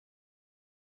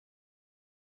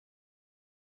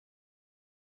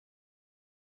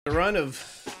The run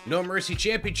of No Mercy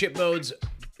Championship modes,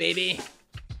 baby.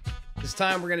 This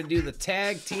time we're going to do the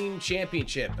Tag Team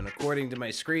Championship, and according to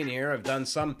my screen here, I've done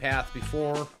some path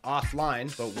before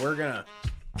offline, but we're going to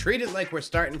treat it like we're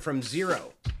starting from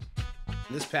zero.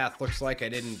 This path looks like I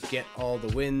didn't get all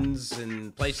the wins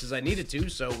and places I needed to,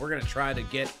 so we're going to try to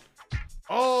get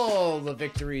all the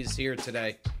victories here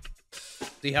today.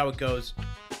 See how it goes.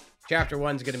 Chapter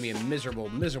 1 is going to be a miserable,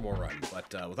 miserable run,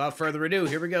 but without further ado,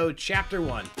 here we go. Chapter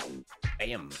 1.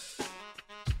 Bam.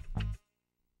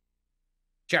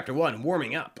 Chapter 1,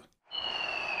 warming up.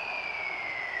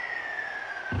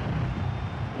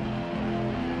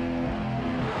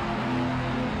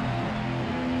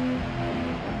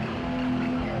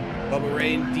 Bubba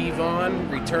Ray and Devon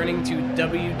returning to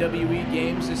WWE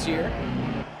games this year.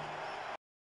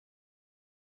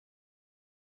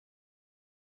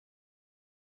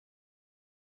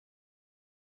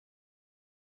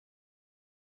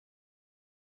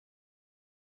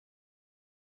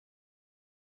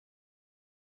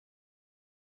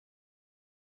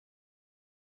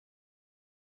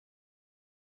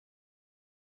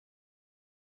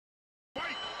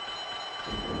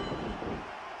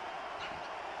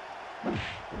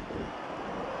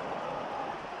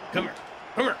 Come here.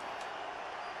 Come here.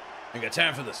 I got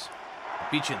time for this.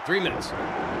 I'll beat you in 3 minutes.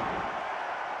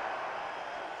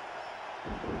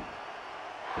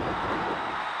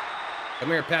 Come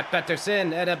here, Pat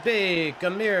Patterson. At a big.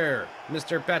 Come here,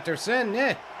 Mr. Patterson.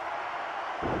 Yeah.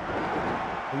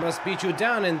 We must beat you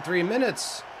down in 3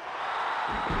 minutes.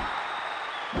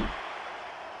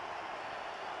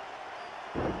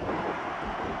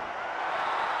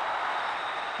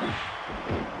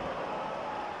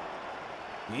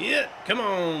 Yeah, come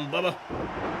on, Bubba.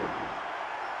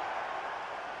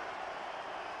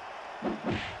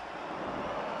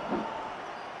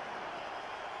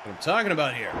 What I'm talking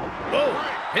about here. Whoa,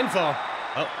 pinfall.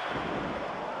 Oh.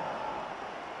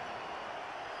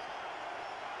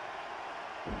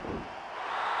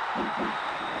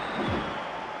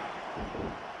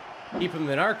 Keep him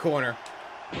in our corner.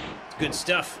 It's good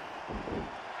stuff.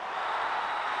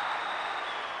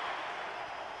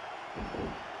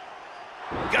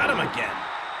 Got him again.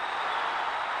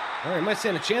 All right, might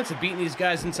stand a chance of beating these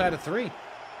guys inside of 3.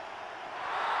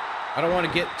 I don't want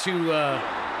to get too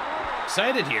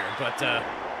excited here, but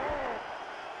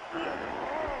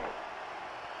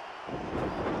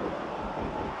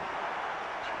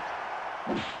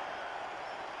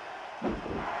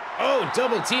oh,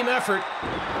 double team effort.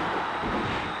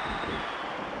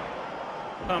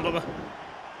 Come on, Bubba.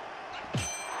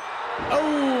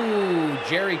 Oh,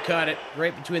 Jerry caught it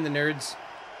right between the nerds.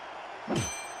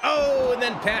 Oh, and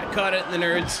then Pat caught it in the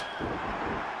nerds.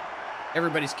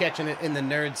 Everybody's catching it in the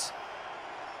nerds.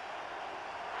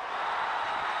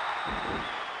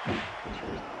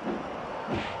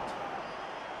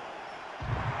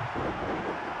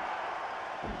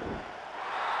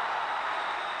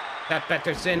 Pat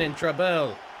Patterson in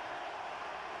trouble.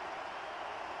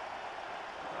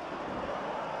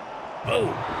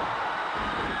 Oh.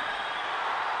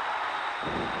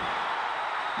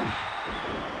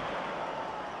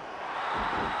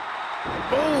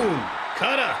 Boom!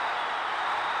 Cutter!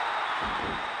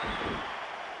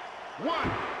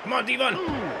 1. Come on, Devon! 2,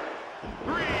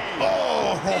 3.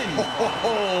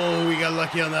 Oh, we got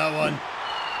lucky on that one.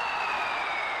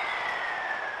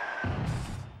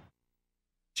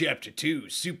 Chapter 2,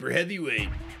 Super Heavyweight.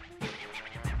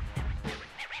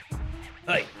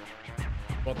 Hey,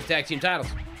 want the tag team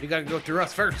titles? You gotta go through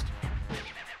us first.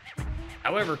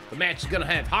 However, the match is gonna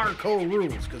have hardcore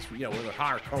rules because, you know, we're the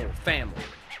hardcore family.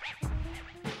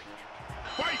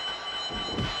 Fight.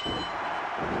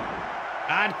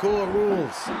 Hardcore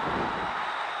rules.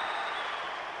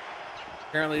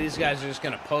 Apparently these guys are just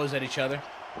gonna pose at each other.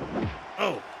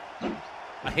 Oh,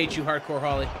 I hate you, Hardcore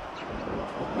Holly.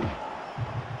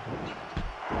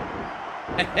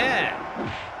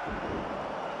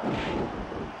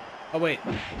 Oh wait,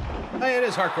 hey, it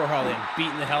is Hardcore Holly. I'm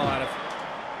beating the hell out of.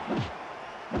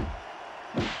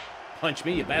 Punch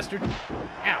me, you bastard.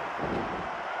 Ow.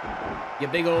 You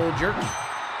big old jerk.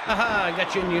 Haha, I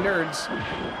got you in your nerds.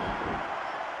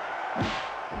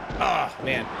 Oh,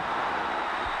 man.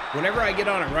 Whenever I get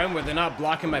on a run where they're not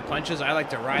blocking my punches, I like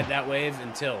to ride that wave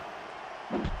until.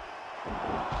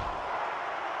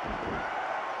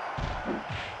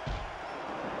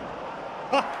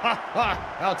 Ha ha ha!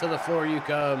 Out to the floor you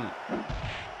come.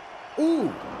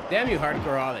 Ooh, damn you,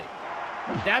 Hardcore Holly.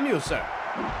 Damn you, sir.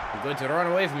 I'm going to run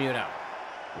away from you now.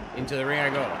 Into the ring I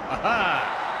go.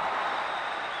 Aha!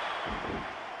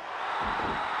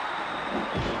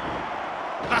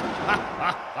 Ha ha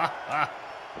ha ha ha!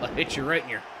 I'll hit you right in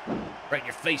your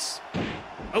face.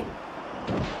 Oh.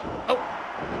 Oh.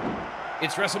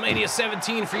 It's WrestleMania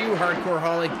 17 for you, Hardcore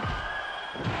Holly.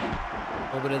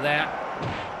 A little bit of that.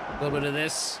 A little bit of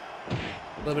this.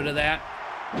 A little bit of that.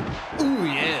 Ooh,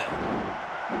 yeah.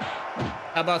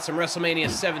 How about some WrestleMania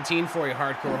 17 for you,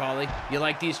 Hardcore Holly? You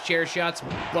like these chair shots,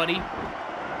 buddy?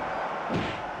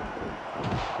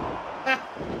 Ah.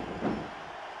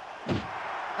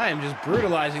 I am just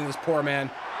brutalizing this poor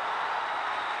man.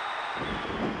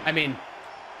 I mean,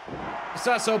 it's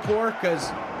not so poor because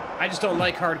I just don't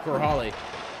like Hardcore Holly.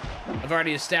 I've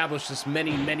already established this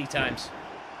many, many times.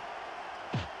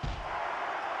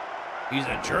 He's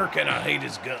a jerk and I hate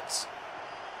his guts.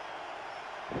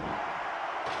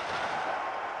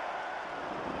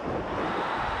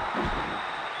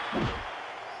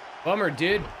 Bummer,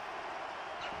 dude.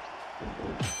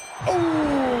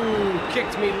 Oh,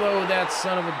 kicked me low, that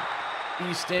son of a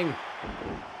bee sting.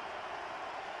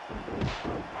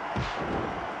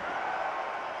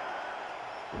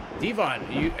 Devon,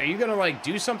 are you gonna like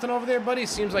do something over there, buddy?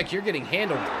 Seems like you're getting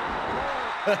handled.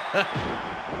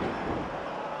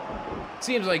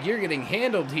 Seems like you're getting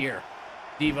handled here,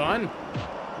 Devon.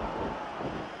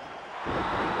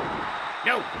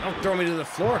 No, don't throw me to the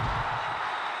floor.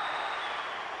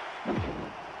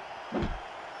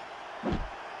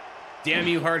 Damn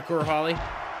you, Hardcore Holly.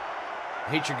 I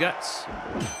hate your guts.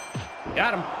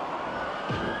 Got him.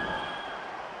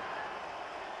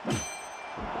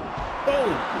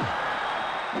 Boom.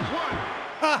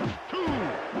 1, 2,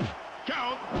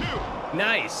 count 2.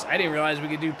 Nice. I didn't realize we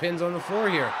could do pins on the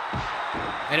floor here.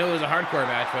 I know it was a hardcore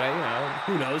match, but you know,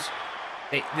 who knows?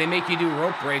 They make you do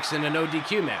rope breaks in a no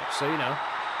DQ match, so you know.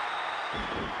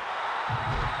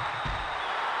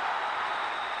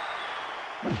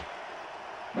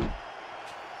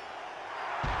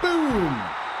 Boom!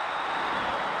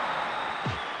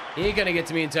 He ain't gonna get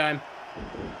to me in time.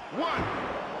 1,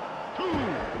 2,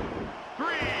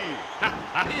 3.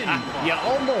 You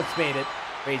almost made it,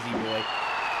 crazy boy.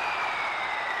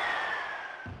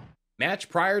 Match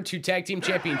prior to Tag Team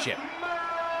Championship.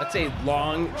 That's a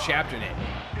long chapter name.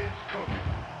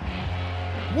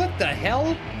 What the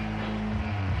hell?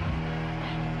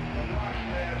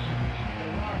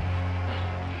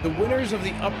 The winners of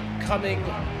the upcoming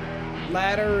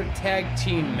ladder tag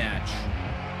team match,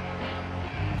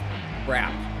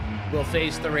 crap, will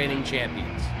face the reigning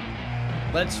champions.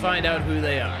 Let's find out who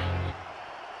they are.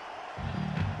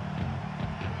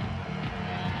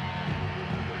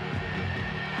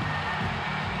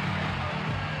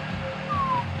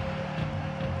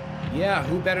 Yeah,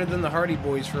 who better than the Hardy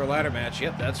Boys for a ladder match?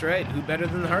 Yep, that's right. Who better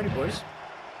than the Hardy Boys?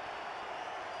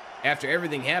 After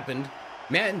everything happened,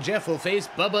 Matt and Jeff will face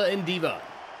Bubba and Diva.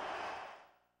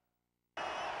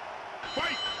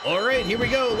 Fight. All right, here we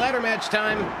go. Ladder match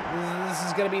time. This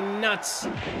is going to be nuts.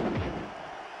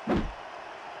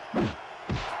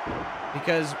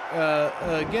 Because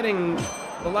getting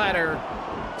the ladder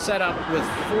set up with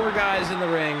 4 guys in the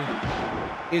ring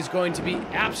is going to be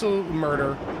absolute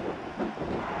murder.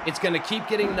 It's going to keep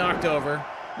getting knocked over.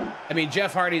 I mean,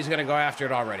 Jeff Hardy's going to go after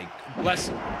it already. Bless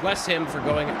him for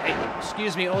going. Hey,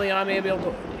 excuse me, only I'm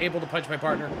able to punch my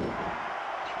partner.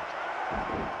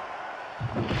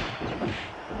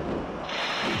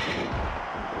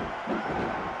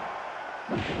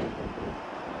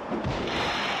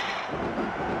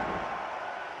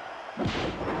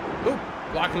 Ooh,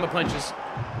 blocking the punches.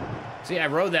 See, I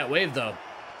rode that wave though.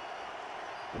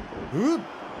 Oop,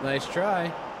 nice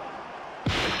try.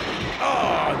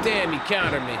 Oh, damn, he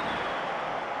countered me.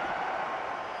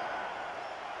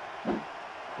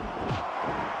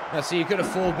 Now, see, you could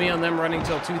have fooled me on them running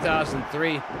till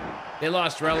 2003. They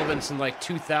lost relevance in like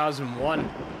 2001,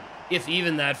 if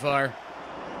even that far.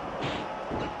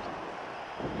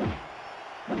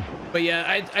 But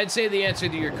yeah, I'd say the answer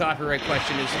to your copyright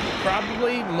question is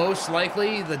probably, most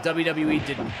likely, the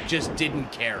WWE just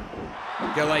didn't care.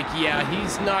 They're like, yeah,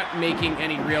 he's not making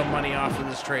any real money off of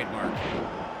this trademark.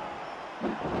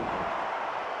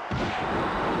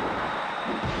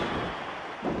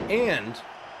 And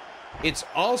it's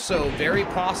also very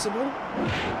possible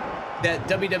that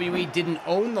WWE didn't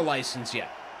own the license yet.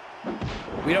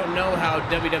 We don't know how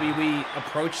WWE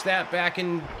approached that back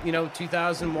in,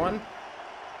 2001.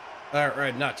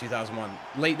 Or not 2001,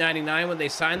 late 99 when they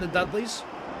signed the Dudleys.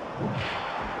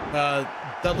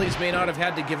 Dudleys may not have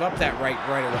had to give up that right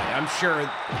away.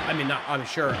 I'm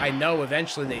sure, I know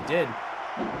eventually they did.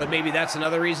 But maybe that's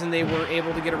another reason they were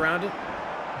able to get around it.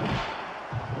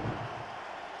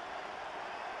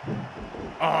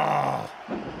 Oh,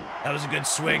 that was a good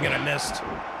swing and I missed.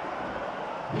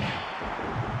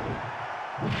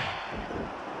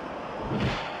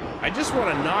 I just want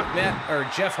to knock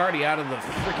Jeff Hardy out of the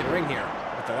freaking ring here.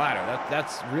 with the ladder.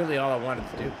 That's really all I wanted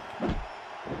to do.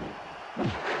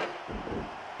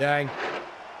 Dang.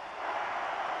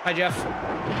 Hi, Jeff.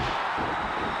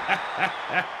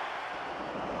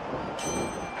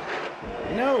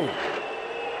 No.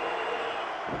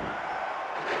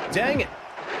 Dang it.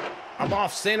 I'm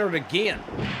off centered again.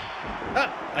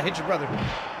 Ah, I hit your brother.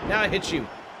 Now I hit you.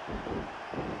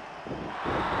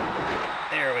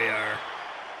 There we are.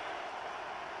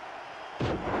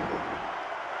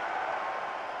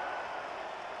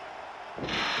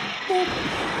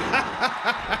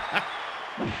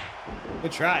 We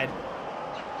tried.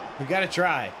 We gotta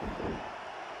try.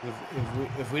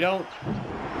 If we don't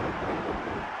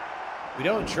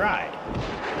try,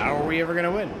 how are we ever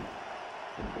gonna win?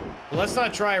 Well, let's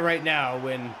not try right now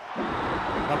when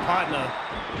my partner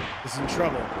is in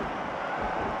trouble.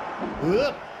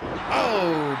 Whoop.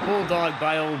 Oh, bulldog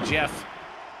by old Jeff.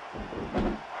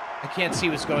 I can't see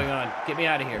what's going on. Get me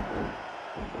out of here.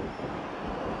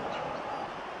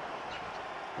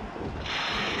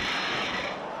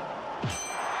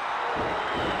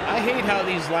 I hate how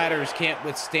these ladders can't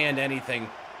withstand anything.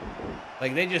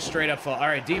 Like, they just straight up fall. All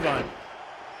right, Devon.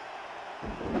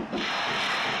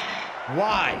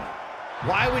 Why?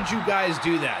 Why would you guys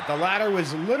do that? The ladder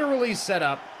was literally set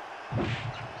up.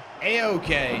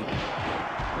 A-okay.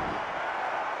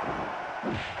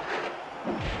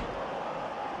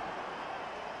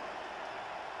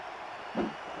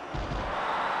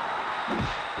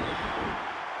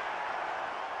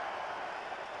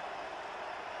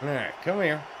 All right, come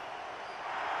here.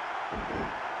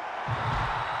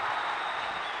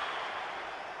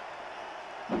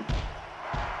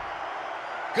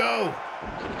 Go!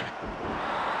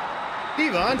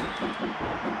 Devon!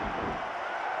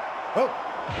 Oh!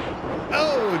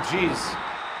 Oh, jeez.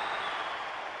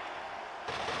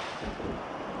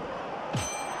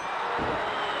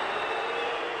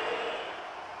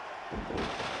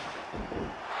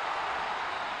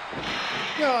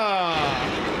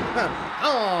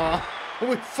 Oh,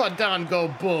 we fought down, go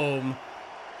boom.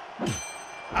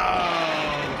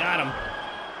 Oh, got him.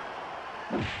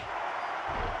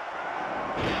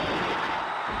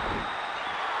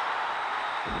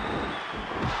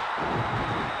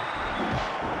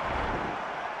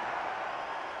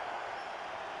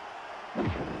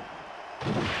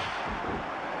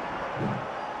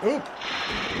 Oop.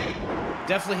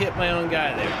 Definitely hit my own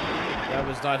guy there. That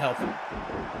was not helpful.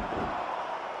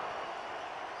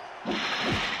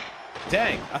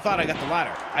 Dang, I thought I got the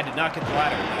ladder. I did not get the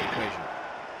ladder in that equation.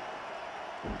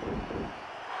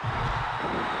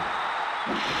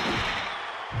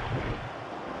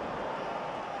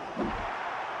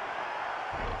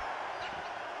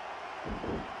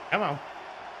 Come on.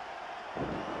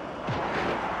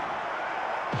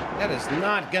 That is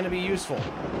not going to be useful.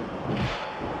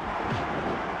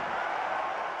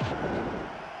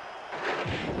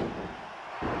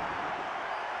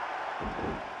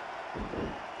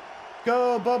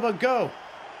 Go, Bubba, go!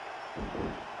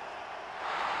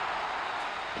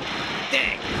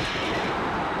 Dang!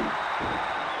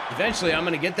 Eventually, I'm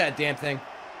gonna get that damn thing.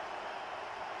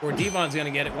 Or Devon's gonna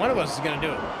get it. One of us is gonna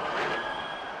do it.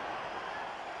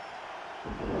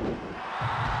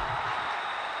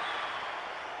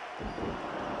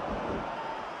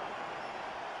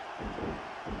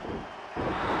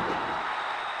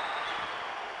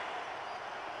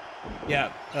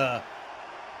 Yeah,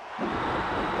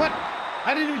 What?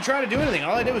 I didn't even try to do anything.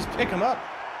 All I did was pick him up.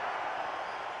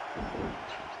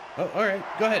 Oh, all right.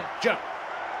 Go ahead. Jump.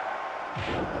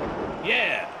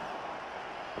 Yeah.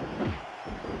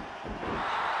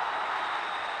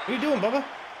 What are you doing, Bubba?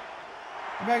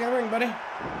 Get back in the ring, buddy.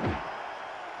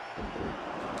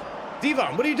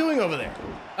 Devon, what are you doing over there?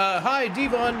 Hi,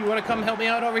 Devon. You want to come help me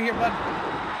out over here, bud?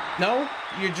 No?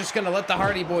 You're just going to let the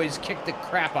Hardy Boys kick the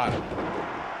crap out of me.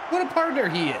 What a partner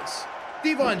he is.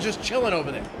 Devon's just chilling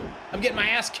over there. I'm getting my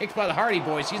ass kicked by the Hardy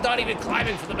Boys. He's not even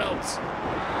climbing for the belts.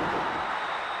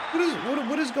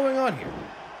 What is going on here?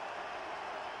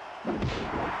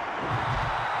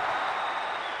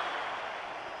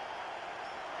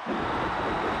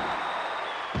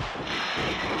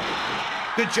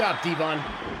 Good job, Devon.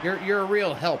 You're a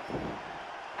real help.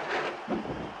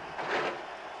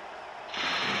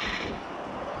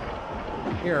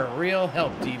 You're a real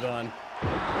help, Devon.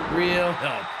 Real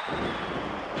help.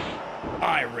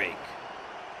 I rake.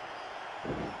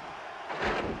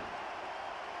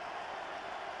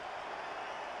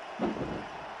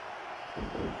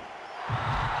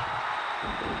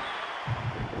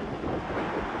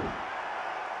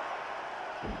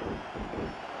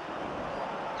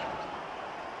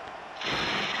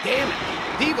 Damn it.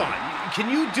 Devon, can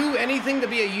you do anything to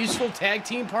be a useful tag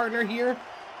team partner here?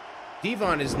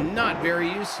 Devon is not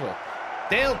very useful.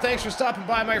 Dale, thanks for stopping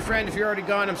by, my friend. If you're already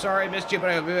gone, I'm sorry I missed you, but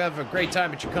I hope you have a great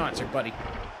time at your concert, buddy.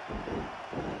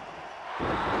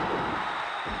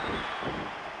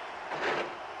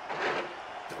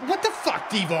 What the fuck,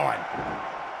 Devon?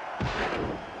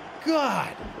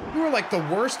 God, you were like the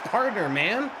worst partner,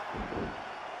 man.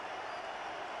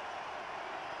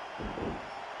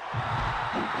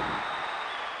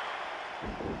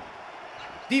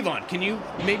 Devon, can you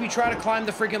maybe try to climb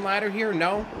the freaking ladder here?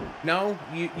 No? No?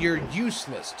 You're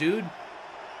useless, dude.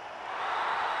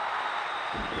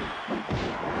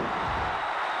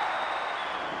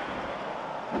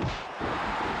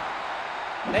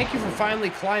 Thank you for finally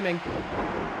climbing.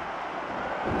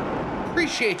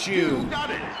 Appreciate you. You got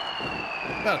it.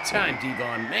 About time,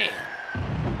 Devon, man.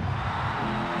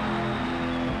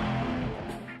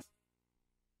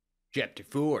 Chapter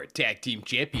 4, Tag Team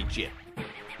Championship.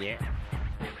 Yeah.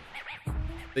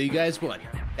 So you guys won.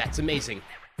 That's amazing.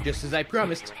 Just as I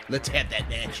promised, let's have that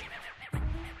match.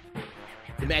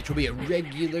 The match will be a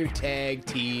regular tag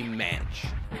team match.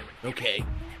 Okay.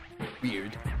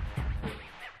 Weird.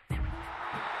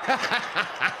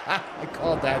 I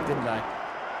called that, didn't I?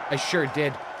 I sure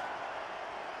did.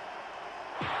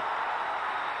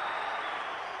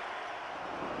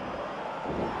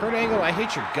 Kurt Angle, I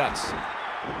hate your guts.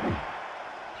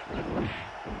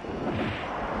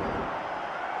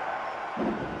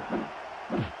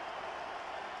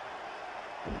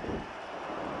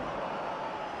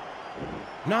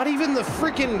 Not even the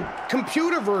freaking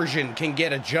computer version can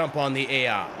get a jump on the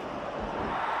AI.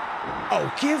 Oh,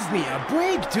 give me a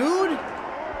break, dude!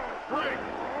 Break.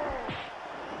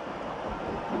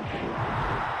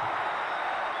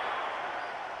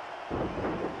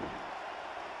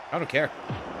 I don't care.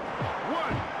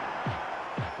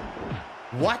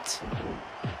 1. What?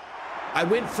 I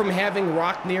went from having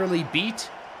Rock nearly beat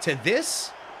to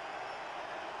this?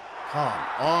 Come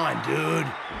on, dude.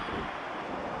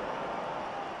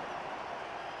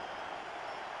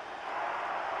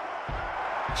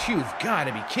 You've got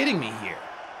to be kidding me here.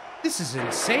 This is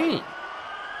insane.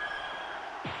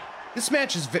 This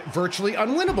match is virtually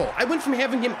unwinnable. I went from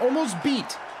having him almost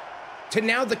beat to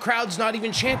now the crowd's not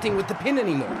even chanting with the pin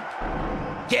anymore.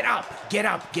 Get up, get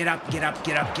up, get up, get up,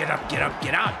 get up, get up, get up,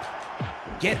 get up.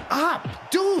 Get up,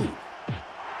 dude.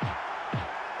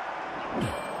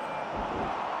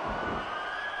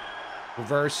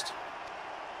 Reversed.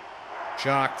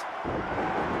 Shocked.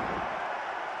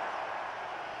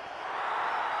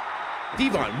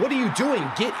 Devon, what are you doing?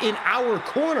 Get in our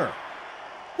corner.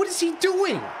 What is he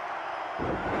doing?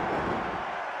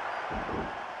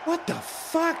 What the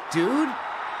fuck, dude?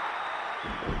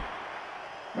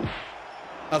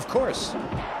 Of course.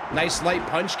 Nice light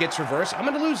punch gets reversed. I'm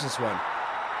gonna lose this one.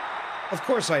 Of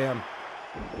course I am.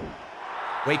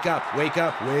 Wake up, wake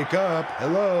up, wake up.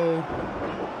 Hello.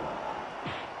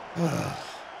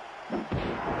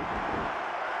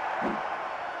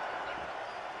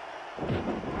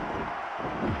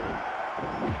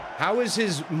 How is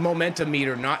his momentum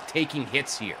meter not taking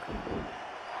hits here?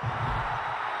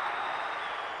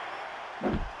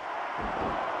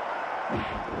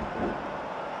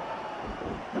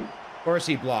 Of course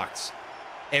he blocks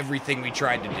everything we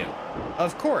tried to do.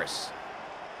 Of course.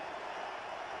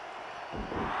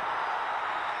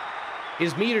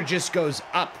 His meter just goes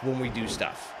up when we do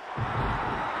stuff.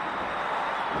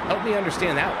 Help me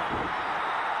understand that one.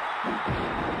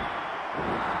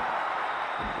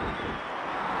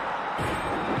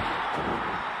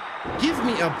 Give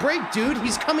me a break, dude.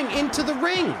 He's coming into the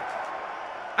ring.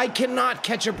 I cannot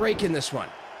catch a break in this one.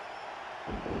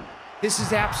 This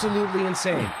is absolutely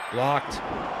insane. Blocked.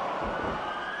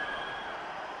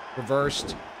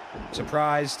 Reversed.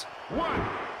 Surprised. 1,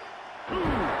 2.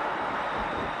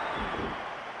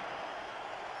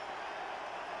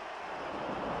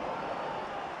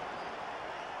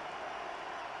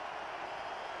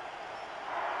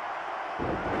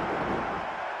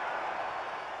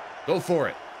 Go for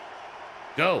it.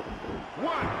 Go.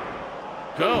 1.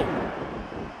 Go.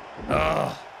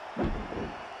 Ugh.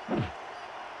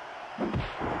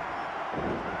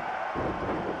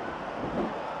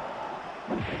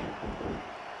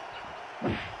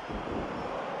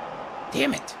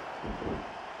 Damn it.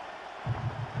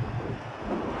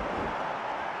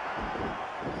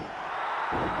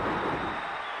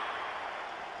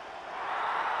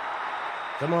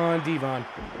 Come on, Devon.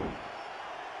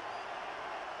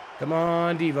 Come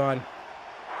on, Devon.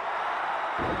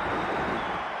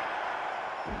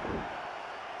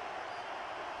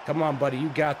 Come on, buddy. You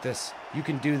got this. You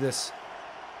can do this.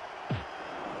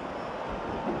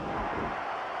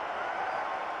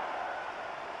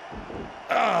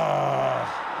 Oh,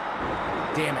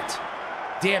 damn it.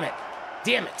 Damn it.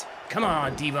 Damn it. Come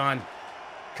on, Devon.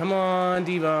 Come on,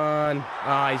 Devon.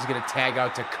 Ah, he's going to tag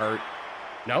out to Kurt.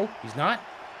 No, he's not?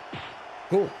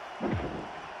 Cool.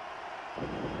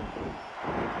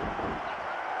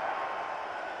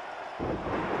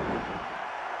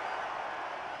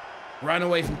 Run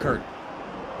away from Kurt.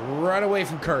 Run away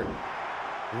from Kurt.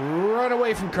 Run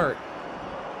away from Kurt.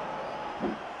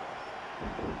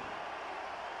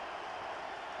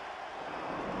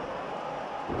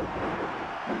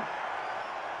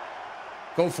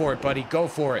 Go for it, buddy. Go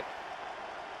for it.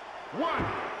 1,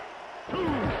 2,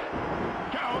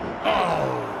 count.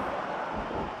 Oh.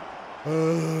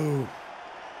 Oh.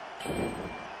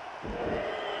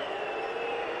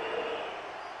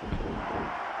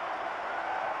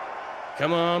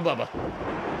 Come on, Bubba.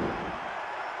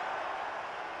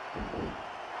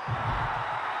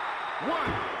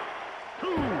 1,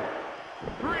 2,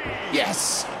 3.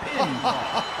 Yes.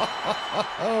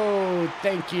 Oh,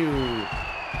 thank you.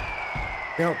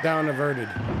 Meltdown averted.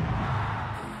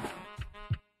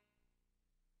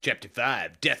 Chapter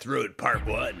 5, Death Road Part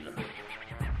 1.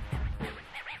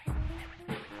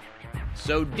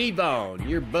 So, Devon,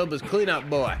 you're Bubba's cleanup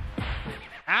boy.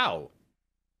 Ow.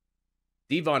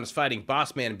 Devon is fighting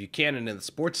Bossman and Buchanan in the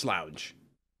sports lounge.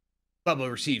 Bubba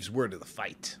receives word of the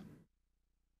fight.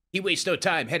 He wastes no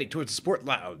time heading towards the sport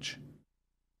lounge.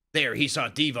 There he saw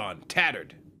Devon,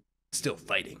 tattered, still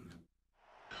fighting.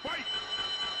 Fight.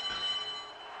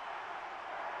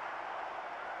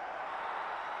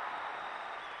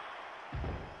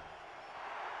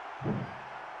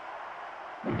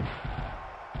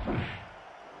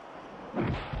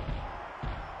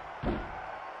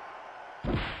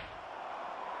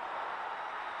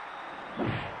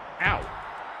 Ow.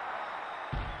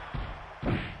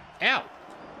 Ow.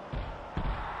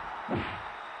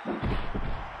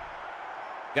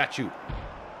 Got you.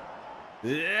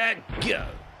 Go.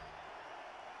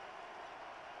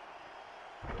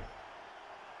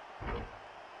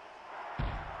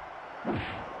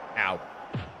 Ow.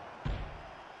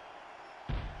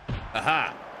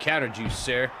 Aha. Countered you,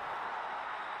 sir.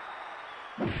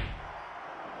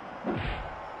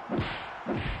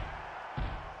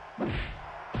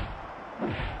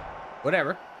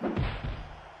 Whatever.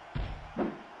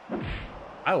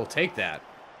 I will take that.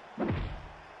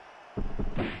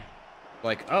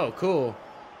 Like, oh, cool.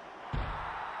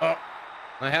 Oh,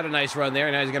 I had a nice run there,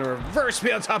 and now he's going to reverse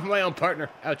me on top of my own partner.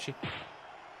 Ouchie.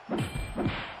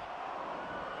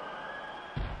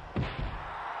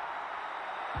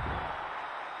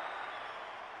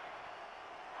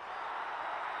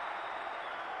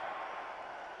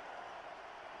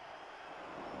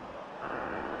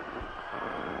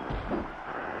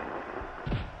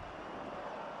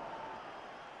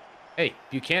 Hey,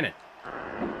 Buchanan.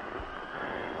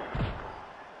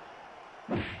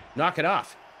 Knock it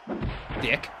off,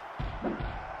 dick.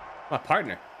 My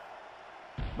partner.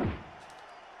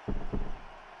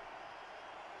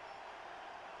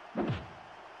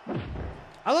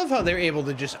 I love how they're able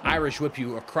to just Irish whip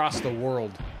you across the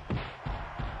world.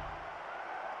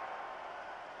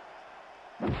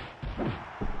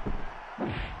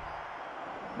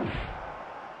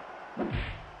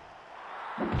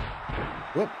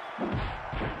 Whoop.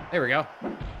 There we go.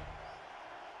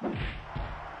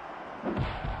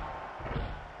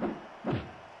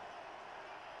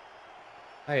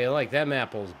 Hey, you like them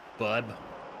apples, bud?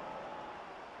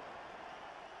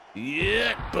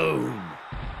 Yeah, boom.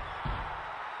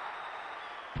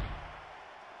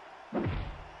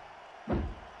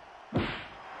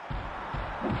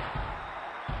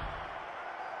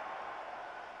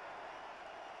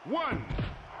 One.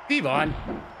 Devon,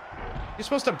 you're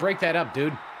supposed to break that up,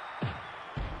 dude.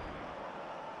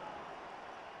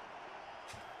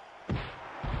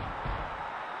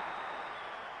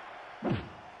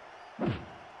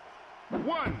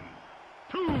 One,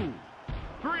 two,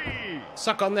 three.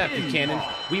 Suck on that, Buchanan.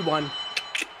 We won.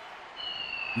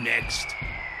 Next.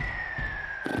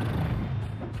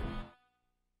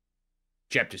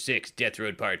 Chapter 6, Death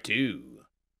Road Part 2.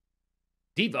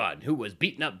 Devon, who was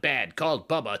beaten up bad, called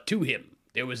Bubba to him.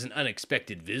 There was an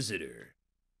unexpected visitor.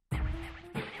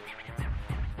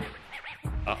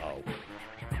 Uh-oh.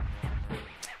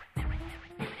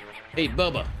 Hey,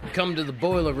 Bubba, come to the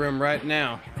boiler room right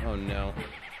now. Oh, no.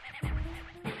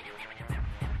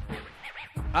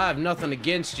 I have nothing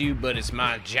against you, but it's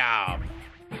my job.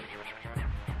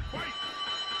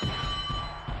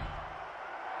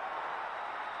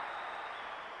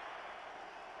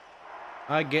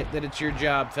 I get that it's your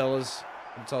job, fellas.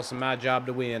 It's also my job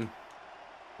to win.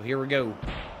 Well, here we go.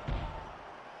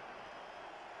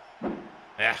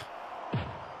 Yeah.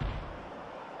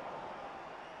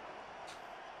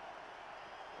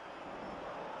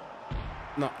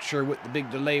 Not sure what the big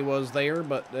delay was there,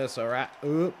 but that's all right.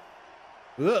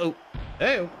 Uh-oh.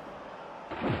 Hey.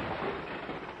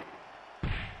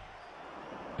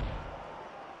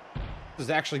 This is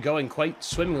actually going quite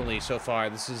swimmingly so far.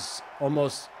 This is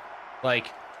almost like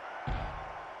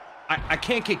I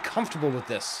can't get comfortable with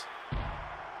this.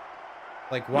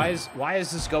 Like, why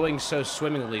is this going so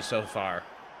swimmingly so far?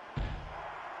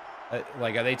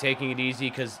 Like, are they taking it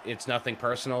easy because it's nothing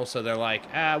personal? So they're like,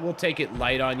 we'll take it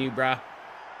light on you, bruh.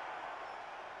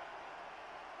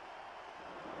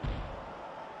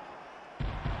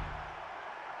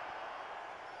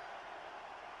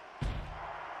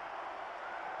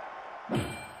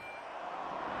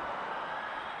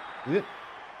 Yep.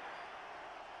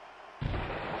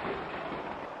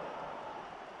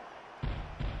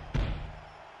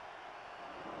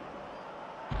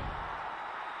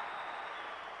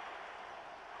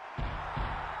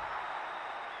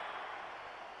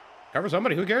 Cover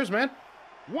somebody. Who cares, man?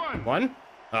 One?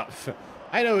 Oh,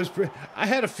 I know it was... I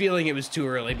had a feeling it was too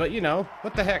early, but you know,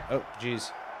 what the heck? Oh,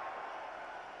 jeez.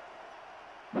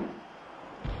 Well,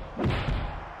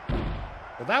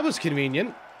 that was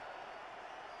convenient.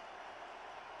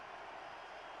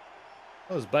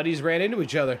 Those buddies ran into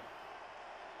each other.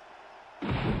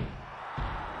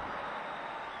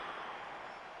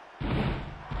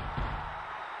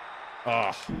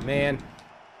 Oh, man.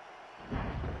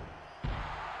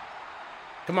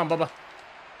 Come on, Bubba.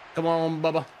 Come on,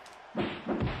 Bubba.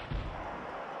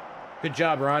 Good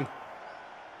job, Ron.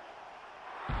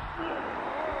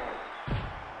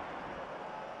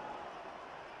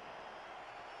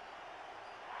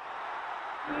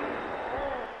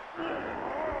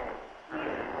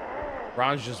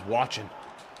 Ron's just watching.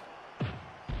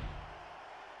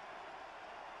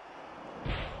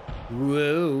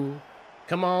 Whoa.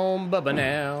 Come on, Bubba,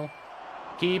 now.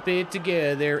 Keep it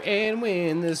together and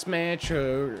win this match.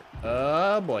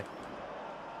 Oh, boy.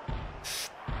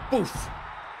 Oof.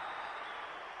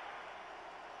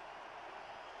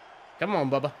 Come on,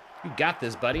 Bubba. You got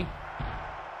this, buddy.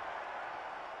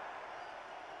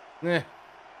 Meh.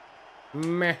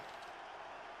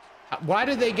 Why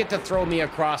do they get to throw me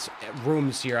across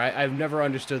rooms here? I've never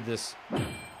understood this.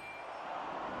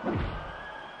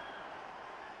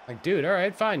 Like, dude, all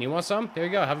right, fine. You want some? Here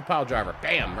you go. Have a pile driver.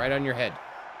 Bam! Right on your head.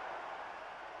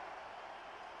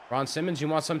 Ron Simmons, you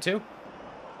want some too?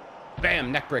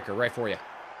 Bam! Neck breaker right for you.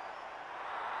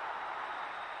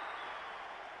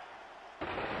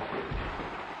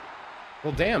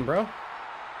 Well, damn, bro.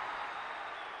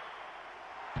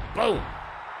 Boom!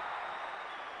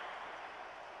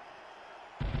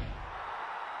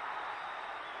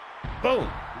 Boom!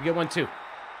 You get one too.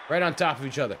 Right on top of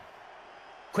each other.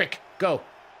 Quick, go.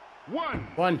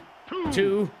 One,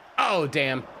 two. Oh,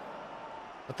 damn.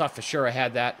 I thought for sure I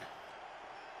had that.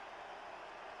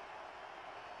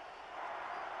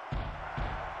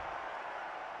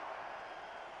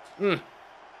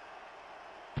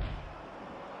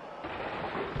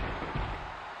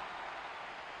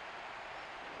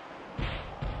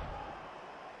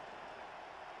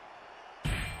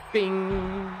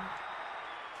 Bing.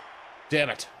 Damn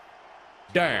it.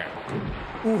 Damn.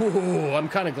 Ooh, I'm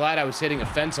kind of glad I was hitting a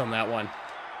fence on that one.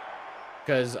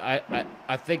 Because I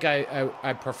think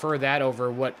I prefer that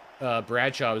over what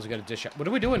Bradshaw was going to dish out. What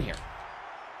are we doing here?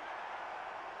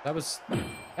 That was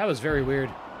very weird.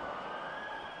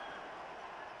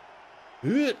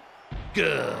 Good.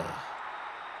 Try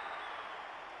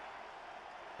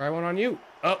one on you.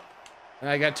 Oh,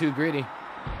 I got too greedy.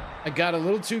 I got a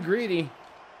little too greedy.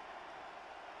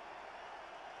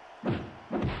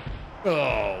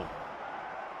 Oh,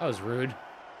 that was rude.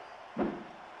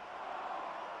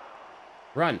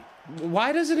 Run.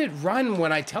 Why doesn't it run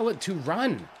when I tell it to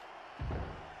run?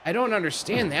 I don't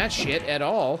understand that shit at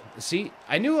all. See,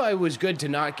 I knew I was good to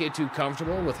not get too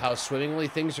comfortable with how swimmingly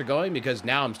things are going because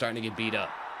now I'm starting to get beat up.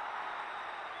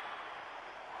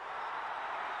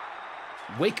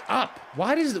 Wake up.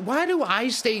 Why do I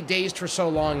stay dazed for so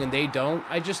long and they don't?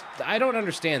 I don't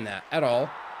understand that at all.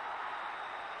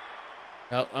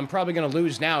 Well, I'm probably going to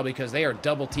lose now because they are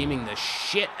double teaming the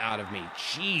shit out of me.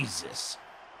 Jesus.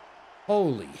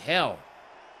 Holy hell.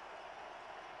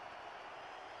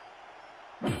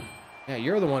 Yeah,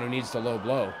 you're the one who needs the low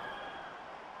blow.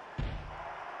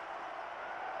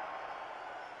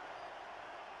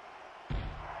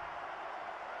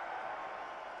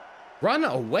 Run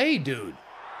away, dude.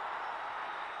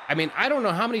 I mean, I don't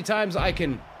know how many times I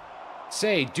can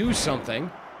say, do something.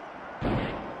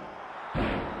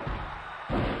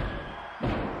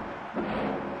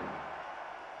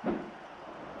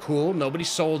 Cool, nobody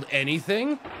sold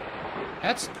anything?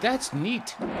 That's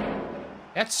neat.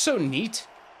 That's so neat.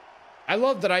 I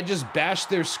love that I just bashed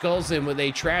their skulls in with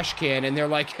a trash can, and they're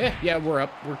like, eh, yeah, we're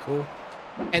up, we're cool.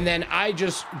 And then I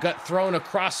just got thrown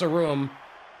across a room,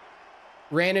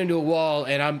 ran into a wall,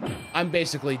 and I'm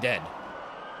basically dead.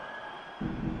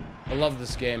 I love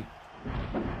this game.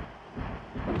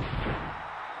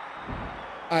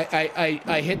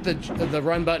 I hit the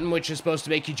run button, which is supposed to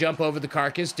make you jump over the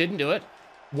carcass. Didn't do it.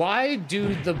 Why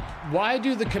do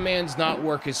the commands not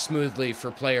work as smoothly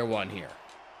for player one here?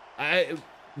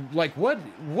 Like what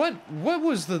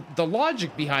was the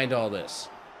logic behind all this?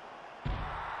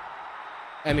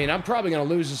 I mean, I'm probably gonna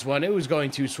lose this one. It was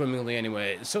going too swimmingly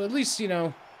anyway. So at least, you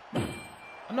know,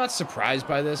 I'm not surprised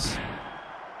by this.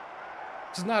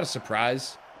 This is not a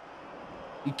surprise.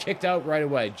 He kicked out right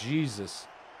away. Jesus.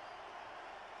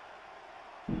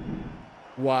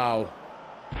 Wow.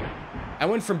 I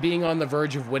went from being on the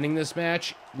verge of winning this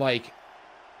match, like,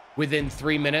 within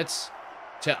 3 minutes,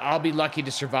 to I'll be lucky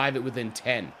to survive it within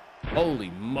 10. Holy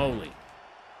moly.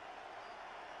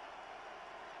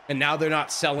 And now they're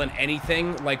not selling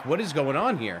anything? Like, what is going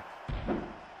on here?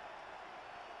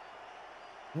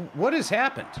 What has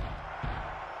happened?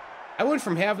 I went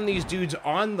from having these dudes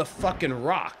on the fucking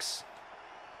rocks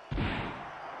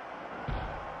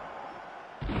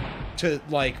to,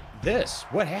 like, this.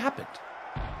 What happened?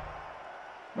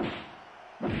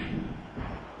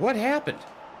 What happened?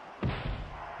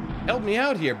 Help me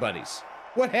out here, buddies.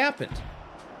 What happened?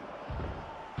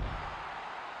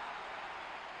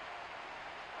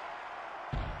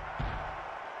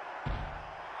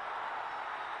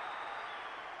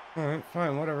 Alright,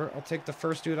 fine, whatever. I'll take the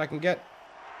first dude I can get.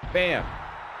 Bam.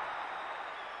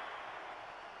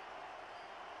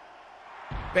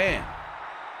 Bam.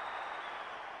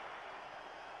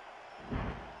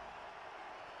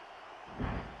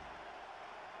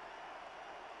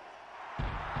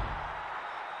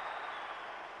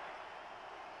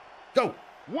 Go.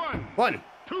 One,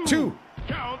 two.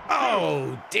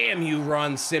 Oh, damn you,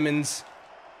 Ron Simmons.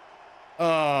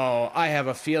 Oh, I have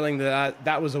a feeling that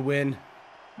that was a win.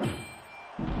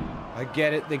 I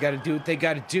get it. They got to do what they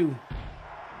got to do.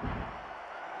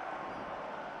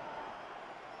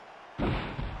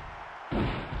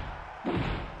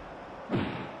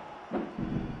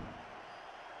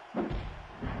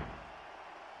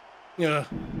 Yeah.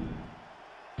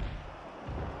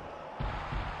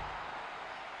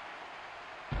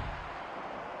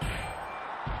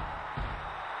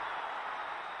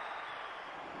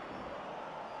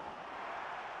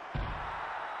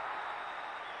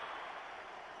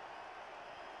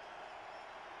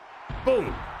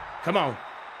 Boom. Come on.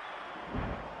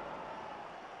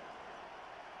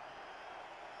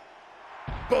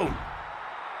 Boom.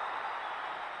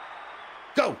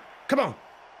 Go. Come on.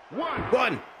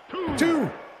 One,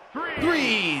 two,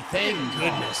 three. Thank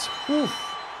goodness. Whew.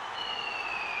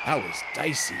 That was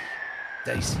dicey.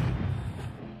 Dicey.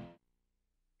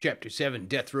 Chapter 7,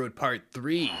 Death Road Part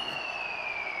 3.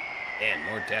 And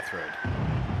more Death Road.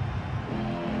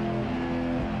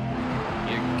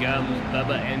 Here comes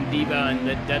Bubba and Diva and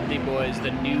the Dudley Boys,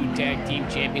 the new tag team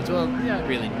champions. Well, not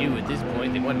really new at this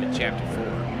point. They won them in Chapter 4.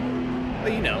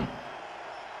 But you know,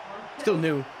 still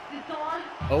new.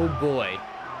 Oh boy.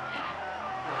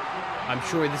 I'm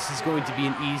sure this is going to be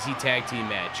an easy tag team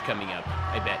match coming up,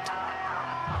 I bet.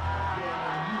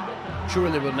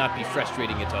 Surely will not be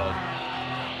frustrating at all.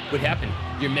 What happened?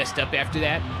 You're messed up after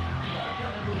that?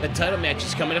 The title match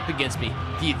is coming up against me.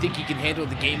 Do you think you can handle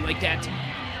the game like that?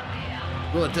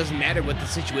 Well, it doesn't matter what the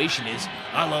situation is.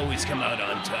 I'll always come out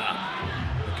on top.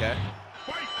 Okay.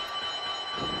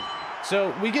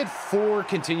 So we get 4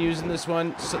 continues in this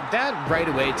one. So that right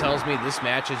away tells me this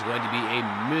match is going to be a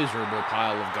miserable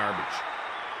pile of garbage.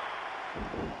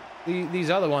 These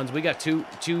other ones, we got two,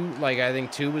 like I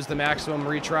think 2 was the maximum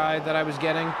retry that I was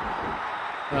getting.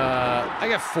 I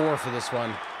got 4 for this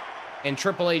one. And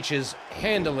Triple H is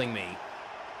handling me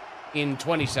in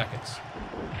 20 seconds.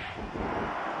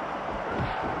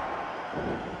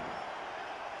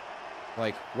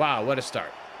 Like, wow, what a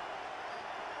start.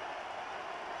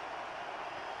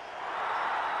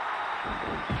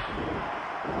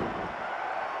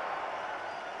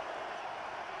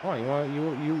 Oh,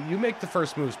 you make the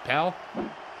first moves, pal.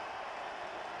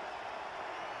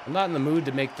 I'm not in the mood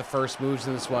to make the first moves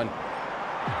in this one.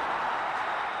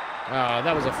 Oh,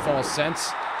 that was a false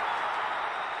sense.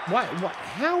 What?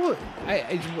 How?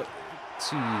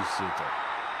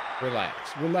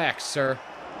 Relax, sir.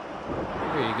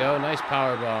 There you go. Nice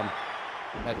power bomb.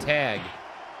 A tag.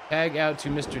 Tag out to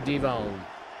Mr. Devon.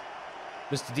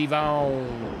 Mr. Devon.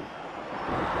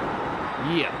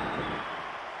 Yeah.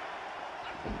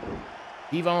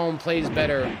 Devon plays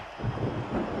better.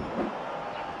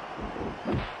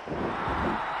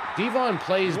 Devon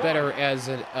plays better as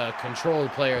a controlled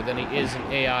player than he is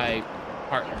an AI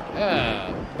partner.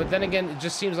 But then again, it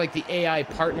just seems like the AI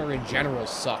partner in general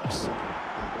sucks.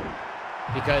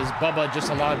 Because Bubba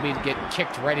just allowed me to get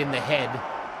kicked right in the head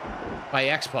by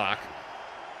X-Pac.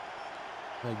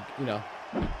 Like, you know.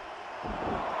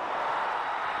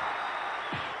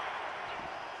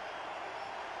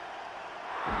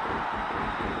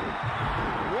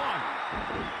 One,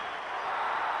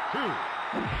 two,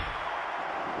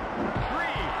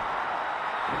 three,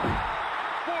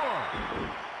 4,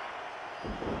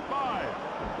 5.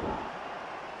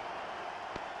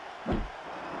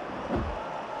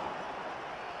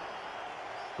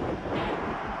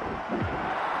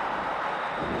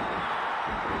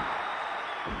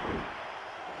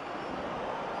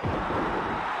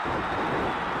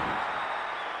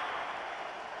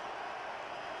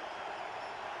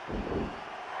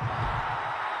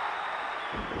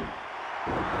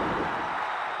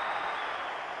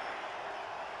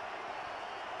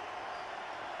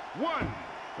 One,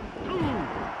 two.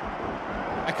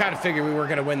 I kind of figured we weren't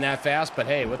going to win that fast, but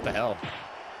hey, what the hell.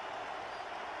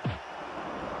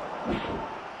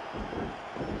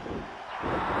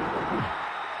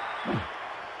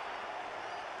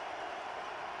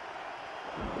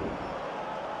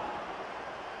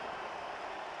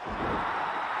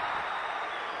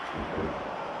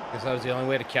 Guess that was the only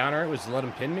way to counter it, was to let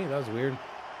him pin me? That was weird.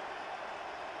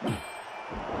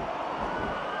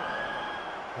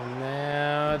 And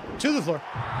now to the floor.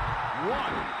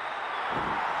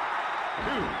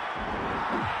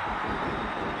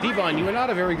 1, 2, Devon, you are not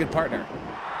a very good partner.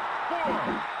 4,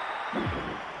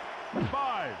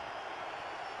 5.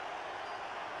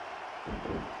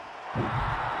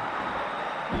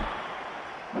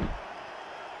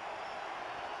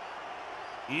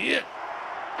 Yeah.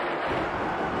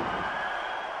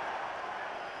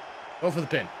 Go for the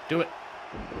pin. Do it.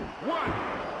 1,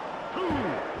 2.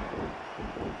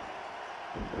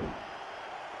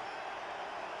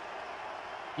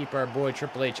 Keep our boy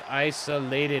Triple H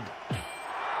isolated.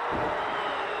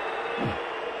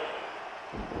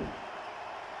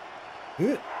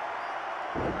 Boom.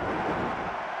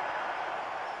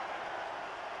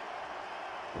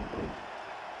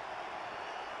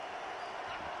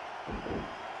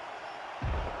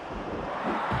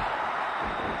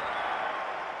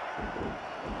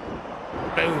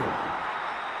 Boom.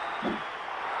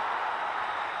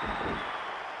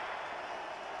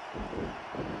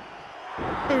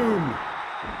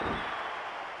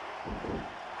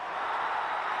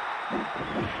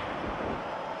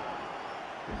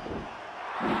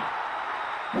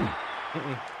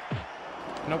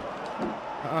 Nope.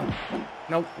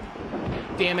 Nope.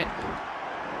 Damn it.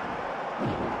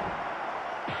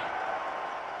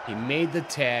 He made the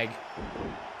tag.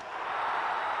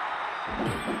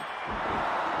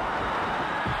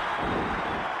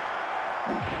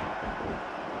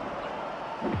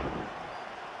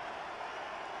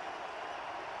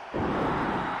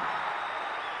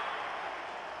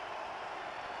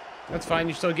 That's fine.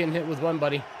 You're still getting hit with one,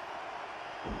 buddy.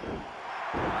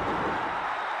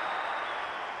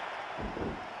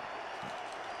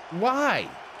 Why?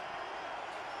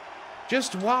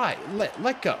 Just why?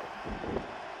 Let go. All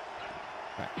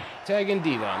right. Tag in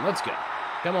Devon. Let's go.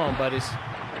 Come on, buddies.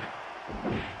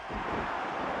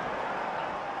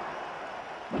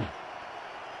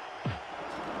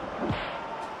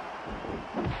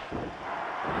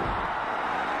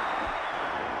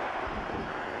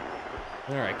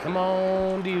 All right, come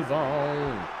on,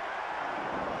 Devon.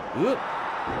 Whoop.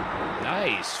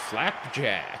 Nice.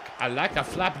 Flapjack. I like a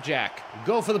flapjack.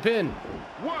 Go for the pin.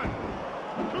 1,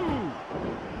 2.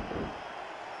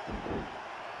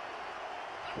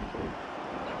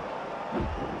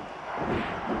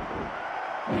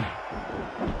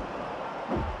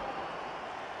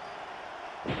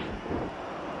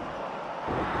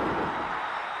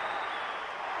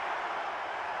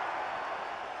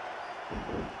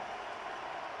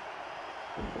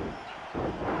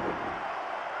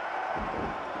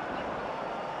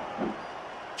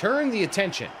 Turn the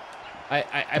attention.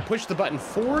 I pushed the button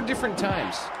 4 different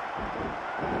times.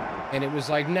 And it was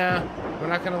like, nah, we're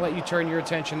not going to let you turn your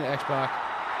attention to X-Pac.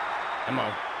 Come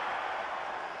on.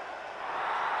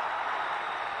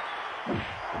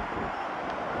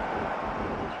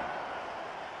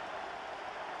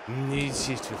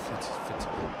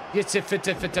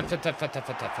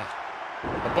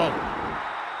 Boom.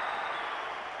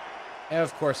 And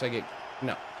of course I get...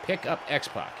 No. Pick up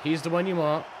X-Pac. He's the one you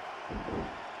want.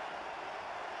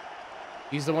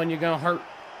 He's the one you're going to hurt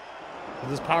with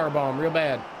this powerbomb real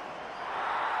bad.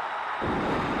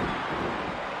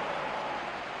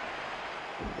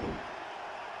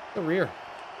 The rear.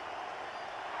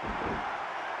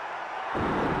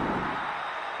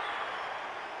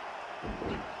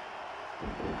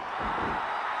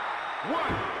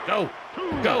 Go.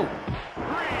 Go.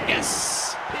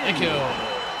 Yes. Thank you.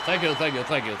 Thank you, thank you,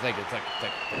 thank you, thank you, thank you,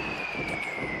 thank you, thank you, thank you, thank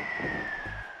you.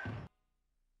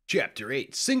 Chapter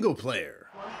 8, Single Player.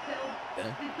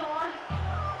 Here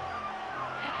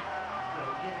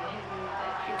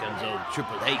comes old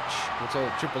Triple H. What's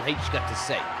old Triple H got to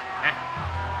say? Huh?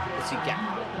 What's he got?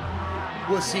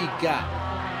 What's he got?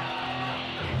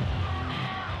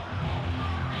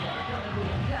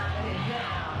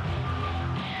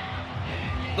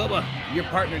 Bubba, your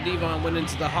partner Devon went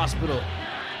into the hospital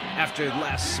after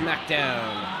last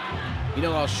SmackDown. You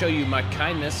know I'll show you my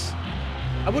kindness.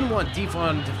 I wouldn't want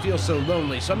Devon to feel so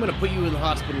lonely, so I'm gonna put you in the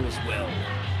hospital as well.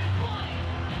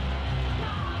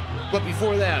 But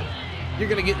before that, you're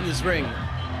gonna get in this ring.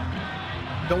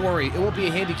 Don't worry, it won't be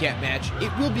a handicap match.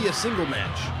 It will be a single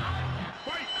match.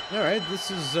 Alright,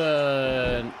 this is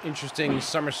an interesting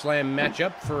SummerSlam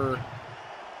matchup for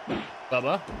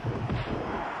Bubba.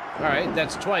 Alright,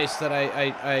 that's twice that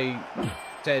I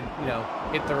said, you know,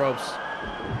 hit the ropes,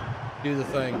 do the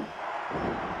thing.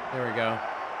 There we go.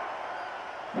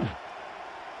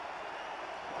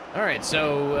 Alright,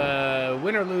 so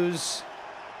win or lose,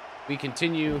 we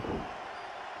continue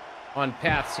on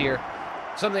paths here.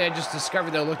 Something I just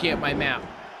discovered though, looking at my map.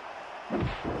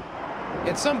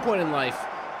 At some point in life,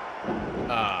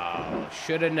 oh,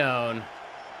 should have known.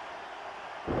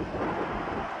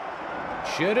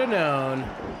 Should have known.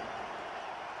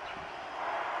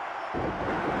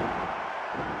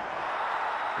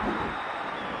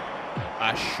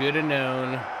 I should have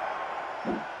known.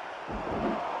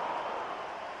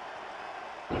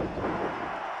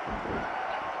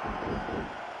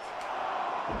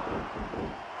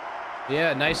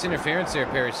 Yeah, nice interference there,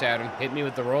 Perry Saturn. Hit me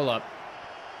with the roll-up.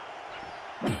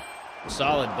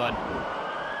 Solid, bud.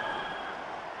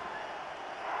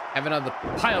 Have another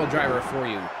pile driver for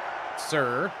you,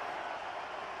 sir.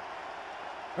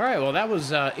 All right, well, that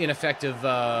was ineffective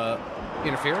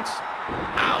interference.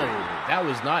 Ow! That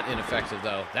was not ineffective,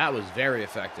 though. That was very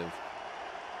effective.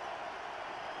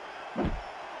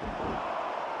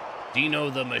 Dino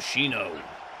the Machino.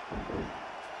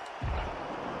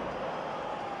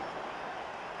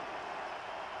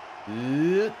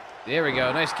 There we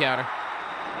go. Nice counter.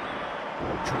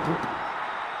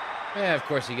 Yeah, of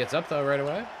course he gets up, though, right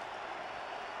away.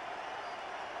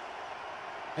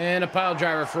 And a pile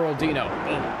driver for old Dino.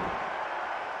 Boom.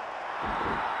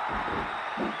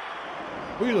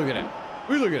 What are you looking at?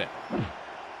 What are you looking at?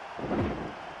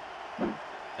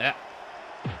 Yeah.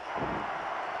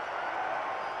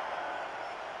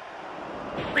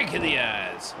 Break in the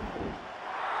eyes.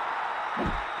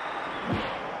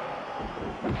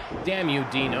 Damn you,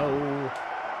 Dino.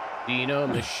 Dino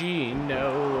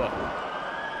Machino.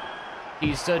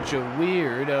 He's such a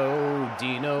weirdo.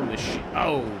 Dino Machine.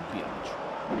 Oh, bitch.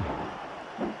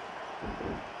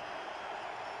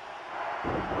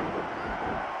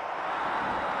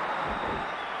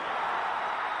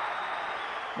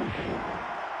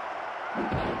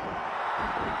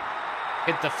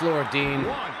 Hit the floor, Dean.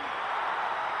 1,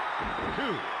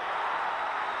 2,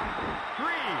 3.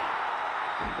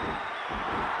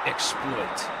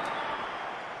 Exploit.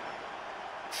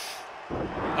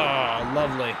 Oh,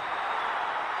 lovely.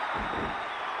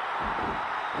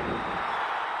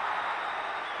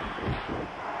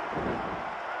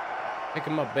 Pick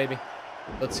him up, baby.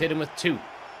 Let's hit him with 2.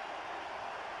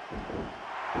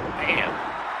 Bam.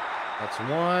 That's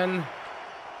 1.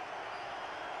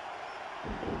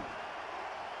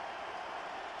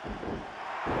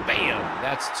 Bam.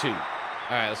 That's 2. All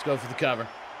right, let's go for the cover.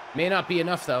 May not be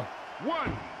enough, though.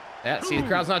 1. Yeah, see, the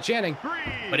crowd's not chanting. 3.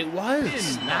 But it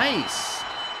was. Nice.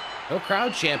 No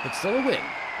crowd chant, but still a win.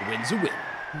 A win's a win.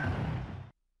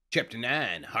 Chapter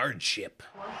 9, Hardship.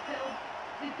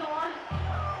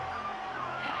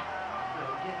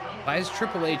 Why is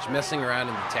Triple H messing around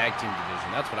in the tag team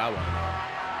division? That's what I want to know.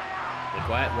 Like,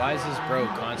 why is this bro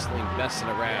constantly messing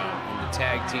around in the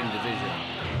tag team division?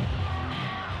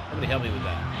 Somebody help me with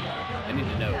that. I need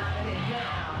to know.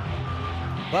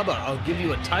 Bubba, I'll give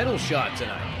you a title shot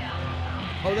tonight.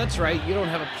 Oh, that's right. You don't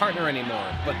have a partner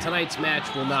anymore. But tonight's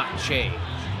match will not change.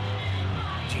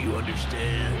 Do you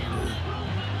understand?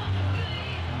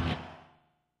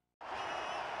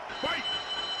 Fight.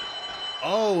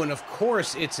 Oh, and of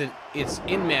course it's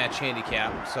in-match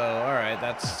handicap. So, all right,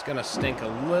 that's gonna stink a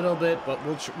little bit, but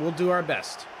we'll do our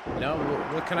best. You know,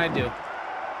 what can I do?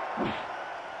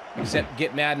 Except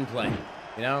get mad and play.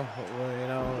 You know,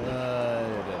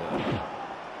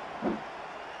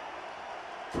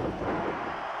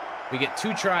 we get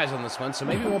 2 tries on this one, so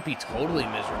maybe it won't be totally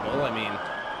miserable. I mean,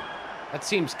 that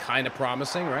seems kind of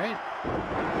promising, right?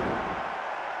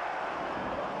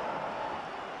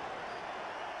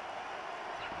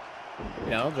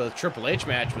 You know, the Triple H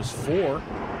match was 4.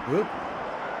 Whoop.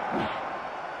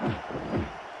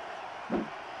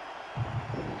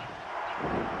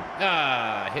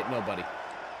 Ah, hit nobody.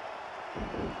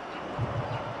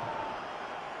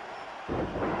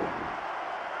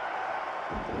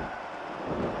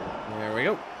 There we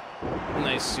go.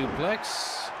 Nice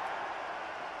suplex.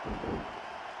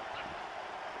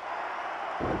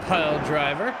 Pile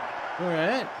driver. All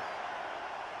right.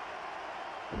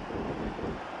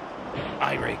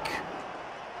 Eye rake.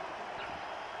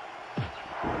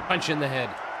 Punch in the head.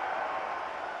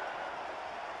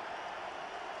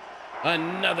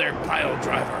 Another pile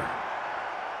driver.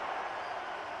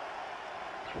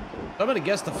 I'm gonna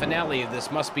guess the finale of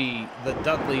this must be the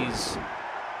Dudleys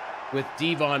with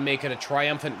Devon making a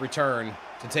triumphant return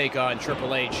to take on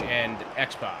Triple H and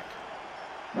X-Pac.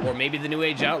 Or maybe the New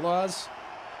Age Outlaws?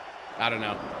 I don't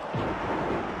know.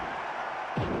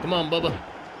 Come on, Bubba.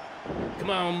 Come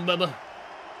on, Bubba.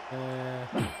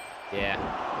 Yeah.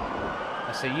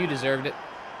 I say you deserved it.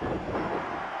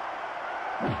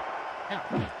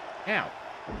 Ow. Ow.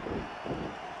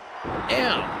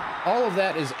 Ow. All of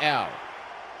that is ow.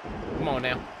 Come on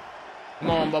now. Come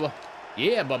on, Bubba.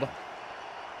 Yeah, Bubba.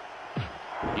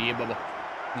 Yeah, Bubba.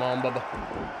 Come on, Bubba.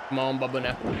 Come on, Bubba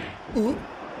now. Ooh.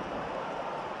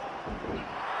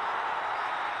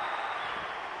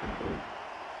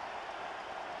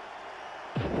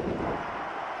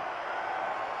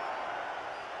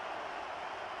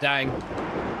 Dying.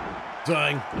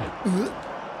 Dying.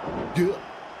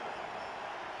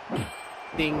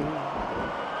 Ding.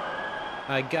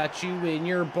 I got you in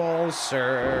your balls,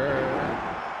 sir.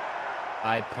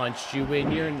 I punched you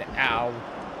in your... Ow.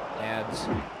 Lads.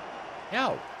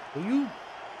 Ow. Will you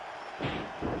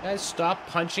guys stop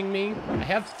punching me? I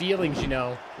have feelings, you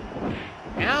know.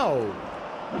 Ow.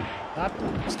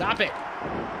 Stop it.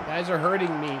 You guys are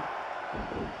hurting me.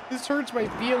 This hurts my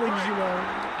feelings, you know.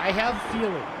 I have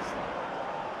feelings.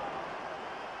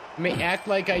 I may act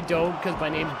like I don't because my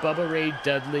name's Bubba Ray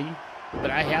Dudley,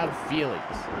 but I have feelings.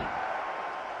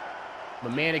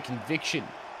 I'm a man of conviction.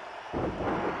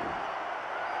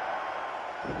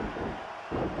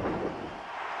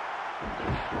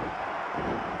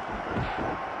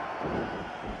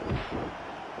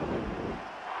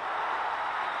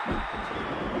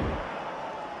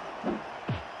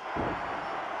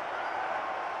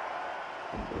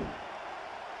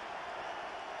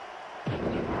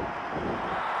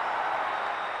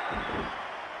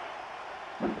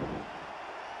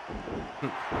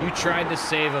 You tried to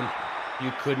save him.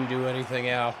 You couldn't do anything,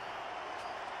 Al.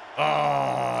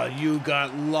 Oh, you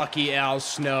got lucky, Al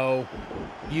Snow.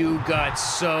 You got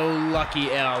so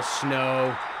lucky, Al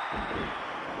Snow.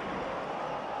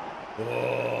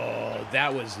 Oh,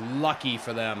 that was lucky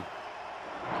for them.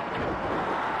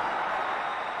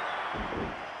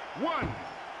 1,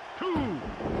 2.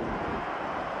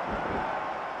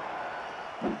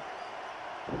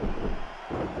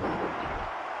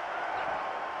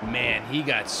 Man, he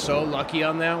got so lucky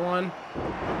on that one.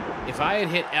 If I had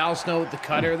hit Al Snow with the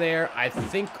cutter there, I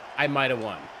think I might have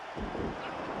won.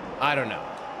 I don't know.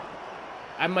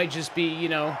 I might just be, you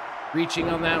know, reaching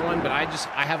on that one, but I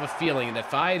have a feeling that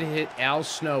if I had hit Al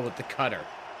Snow with the cutter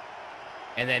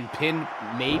and then pinned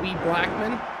maybe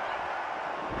Blackman,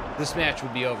 this match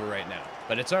would be over right now.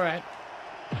 But it's all right.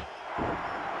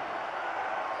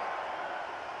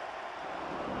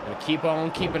 Gonna keep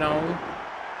on keeping on.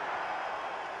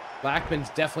 Blackman's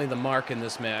definitely the mark in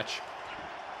this match.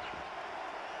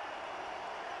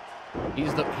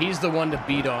 He's the one to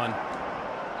beat on.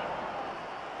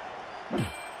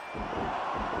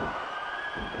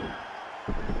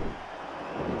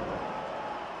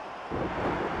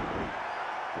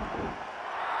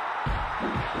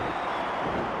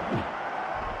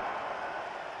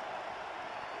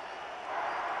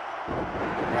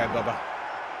 All right, Bubba.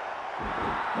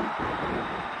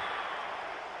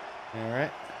 All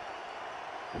right.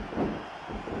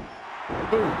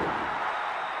 Boom.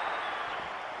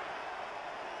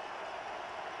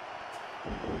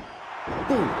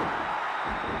 Boom.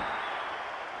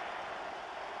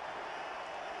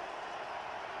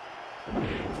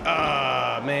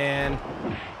 Ah, man.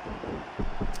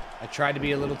 I tried to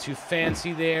be a little too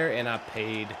fancy there, and I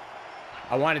paid.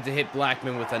 I wanted to hit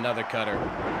Blackman with another cutter.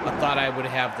 I thought I would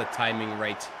have the timing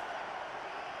right.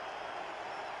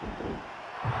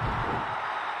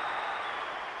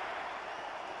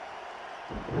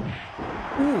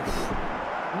 Oof.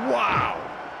 Wow.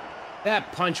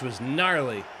 That punch was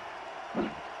gnarly.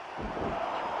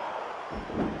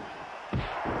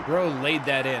 Bro laid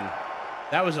that in.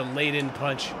 That was a laid-in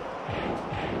punch.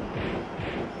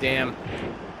 Damn.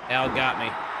 Al got me.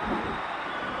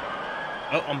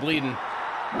 Oh, I'm bleeding.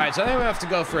 All right, so I think we have to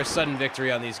go for a sudden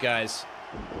victory on these guys.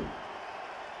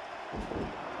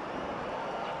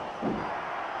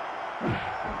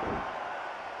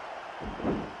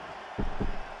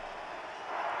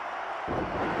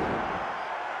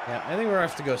 Yeah, I think we're gonna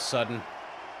have to go sudden.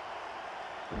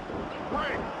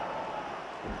 Break.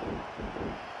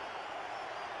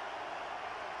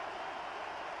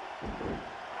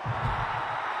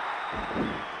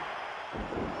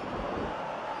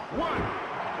 One,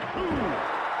 two,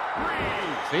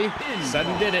 three. See?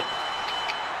 Sudden did it.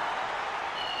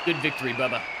 Good victory,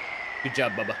 Bubba. Good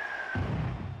job, Bubba.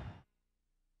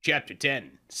 Chapter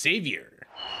 10, Savior.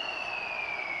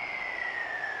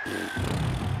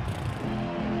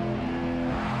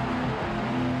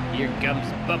 Here comes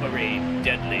Bubba Ray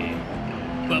Dudley.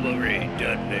 Bubba Ray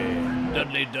Dudley.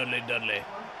 Dudley, Dudley, Dudley.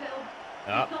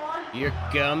 Oh, here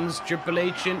comes Triple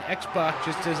H and X-Pac,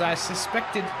 just as I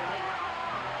suspected.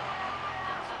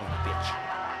 Oh, bitch.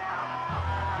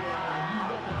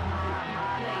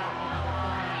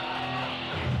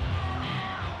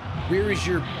 Where is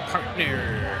your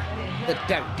partner? The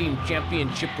Tag Team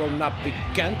Championship will not be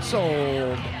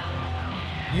cancelled.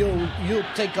 You'll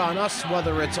take on us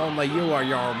whether it's only you or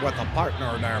you're with a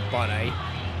partner there, buddy.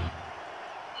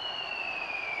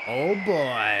 Oh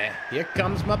boy, here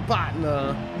comes my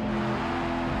partner.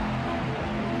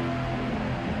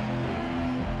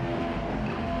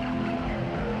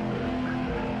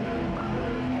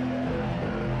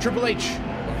 Triple H,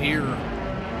 here.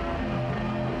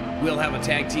 We'll have a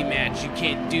tag team match. You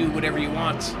can't do whatever you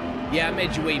want. Yeah, I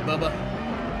made you wait, Bubba.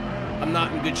 I'm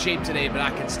not in good shape today, but I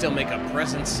can still make a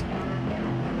presence.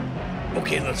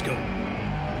 Okay, let's go.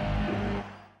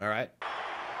 All right.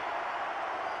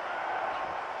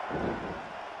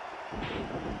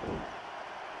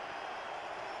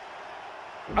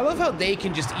 I love how they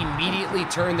can just immediately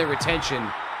turn their attention.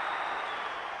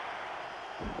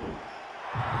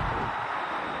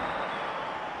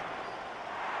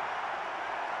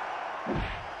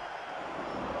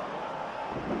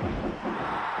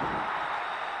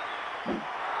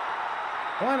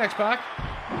 Come on, X-Pac.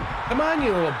 Come on,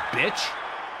 you little bitch.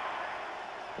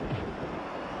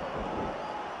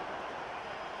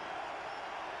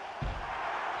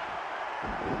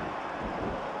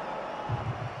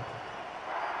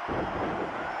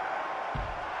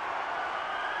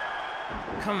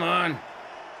 Come on.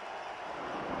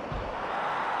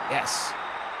 Yes.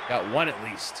 Got one at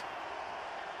least.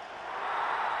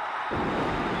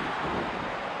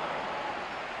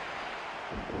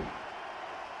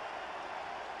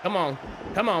 Come on.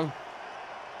 Come on.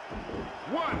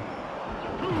 1,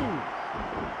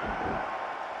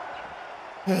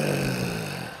 2.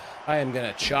 I am going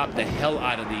to chop the hell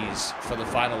out of these for the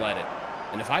final edit.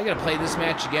 And if I got to play this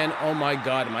match again, oh my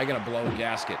God, am I going to blow a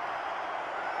gasket.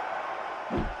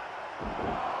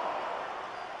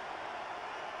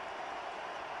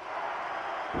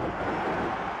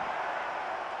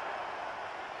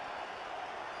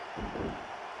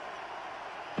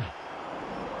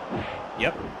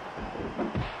 Yep.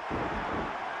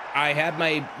 I had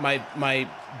my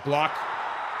block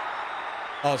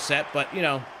all set, but you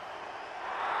know,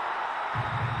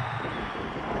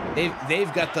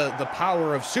 they've got the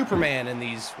power of Superman in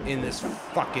this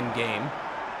fucking game,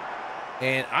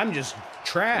 and I'm just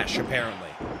trash apparently.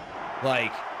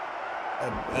 Like,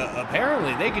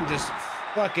 apparently they can just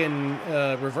fucking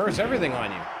reverse everything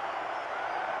on you.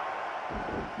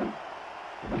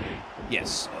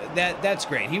 Yes, that's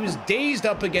great. He was dazed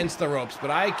up against the ropes,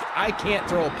 but I can't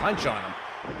throw a punch on him.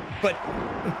 But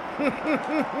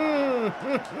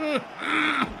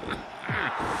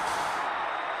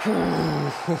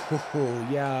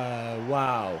yeah,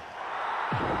 wow.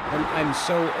 I'm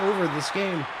so over this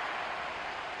game.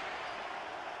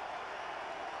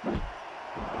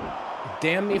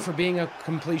 Damn me for being a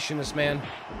completionist, man.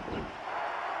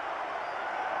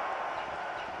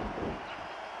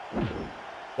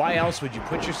 Why else would you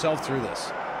put yourself through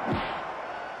this?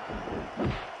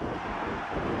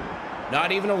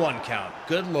 Not even a 1 count.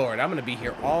 Good Lord, I'm gonna be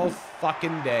here all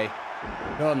fucking day.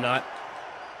 No, I'm not.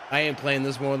 I ain't playing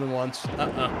this more than once.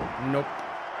 Nope.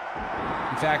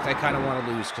 In fact, I kind of want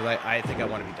to lose because I think I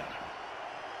want to be done.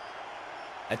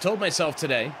 I told myself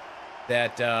today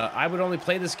that I would only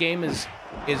play this game as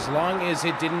long as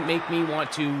it didn't make me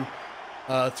want to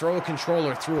throw a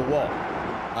controller through a wall.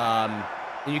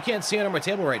 And you can't see it on my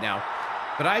table right now,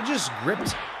 but I just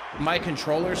gripped my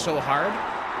controller so hard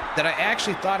that I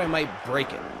actually thought I might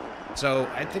break it. So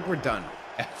I think we're done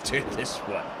after this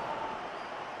one.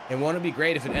 And won't it be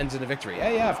great if it ends in a victory?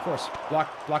 Yeah, of course.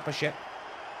 Block my shit.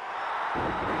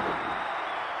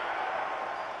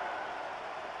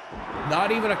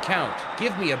 Not even a count.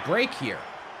 Give me a break here.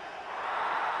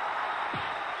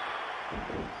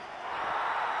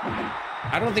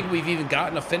 I don't think we've even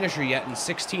gotten a finisher yet in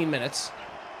 16 minutes.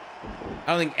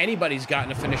 I don't think anybody's gotten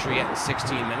a finisher yet in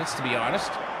 16 minutes, to be honest.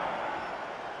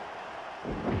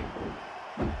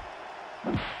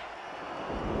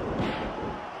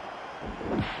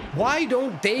 Why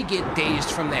don't they get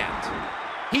dazed from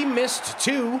that? He missed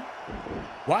 2.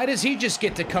 Why does he just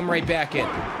get to come right back in?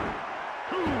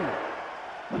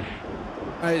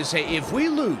 I would say, if we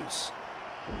lose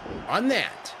on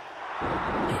that,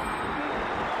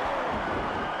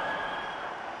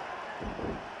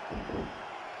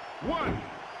 One.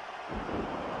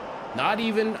 not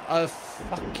even a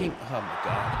fucking, oh my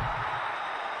God.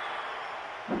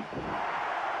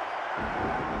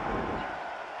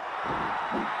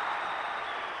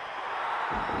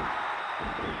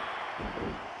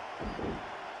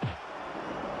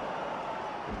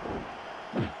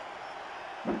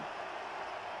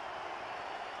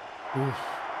 Oof.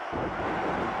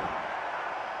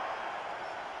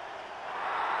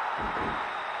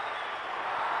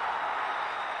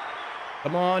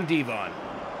 Come on, Devon.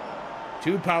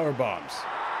 2 power bombs.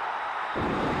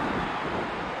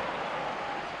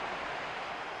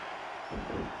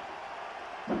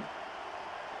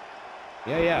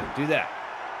 Yeah, do that.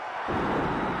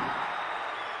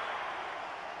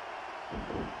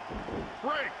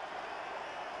 Break.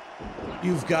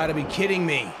 You've got to be kidding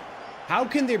me. How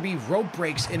can there be rope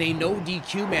breaks in a no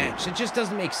DQ match? It just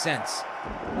doesn't make sense.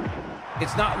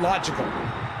 It's not logical.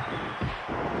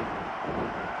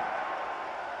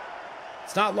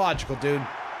 It's not logical, dude. 1,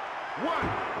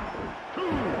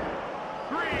 2,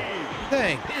 3.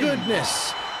 Thank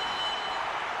goodness.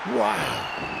 Wow.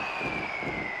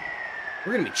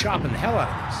 We're going to be chopping the hell out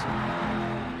of this.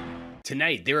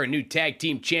 Tonight, there are new tag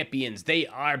team champions. They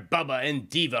are Bubba and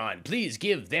Devon. Please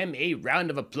give them a round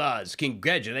of applause.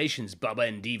 Congratulations, Bubba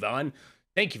and Devon.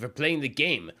 Thank you for playing the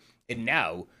game. And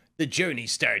now, the journey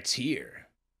starts here.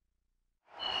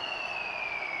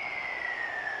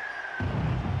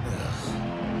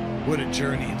 Ugh, what a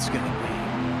journey it's going to be.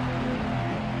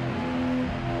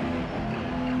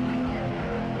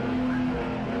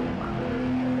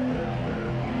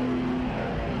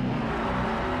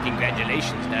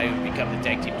 Congratulations, now you've become the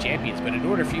tag team champions, but in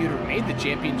order for you to remain the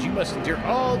champions, you must endure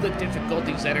all the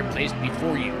difficulties that are placed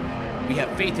before you. We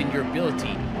have faith in your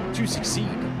ability to succeed.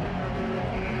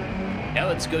 Now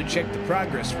let's go check the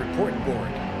progress report board,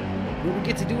 where we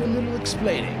get to do a little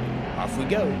explaining. Off we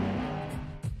go.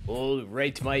 All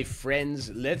right, my friends,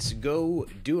 let's go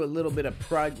do a little bit of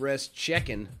progress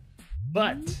checking,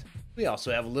 but we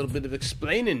also have a little bit of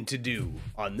explaining to do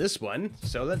on this one,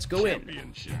 so let's go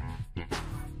in.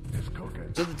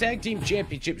 So the Tag Team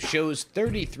Championship shows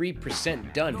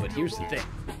 33% done, but here's the thing.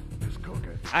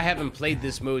 I haven't played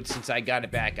this mode since I got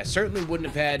it back. I certainly wouldn't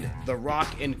have had The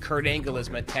Rock and Kurt Angle as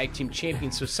my Tag Team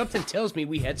Champions, so something tells me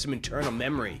we had some internal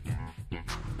memory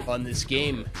on this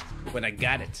game when I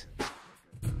got it.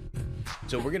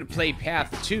 So we're going to play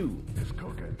Path 2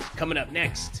 coming up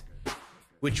next,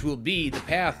 which will be the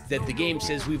path that the game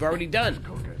says we've already done.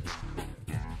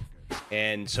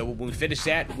 And so when we finish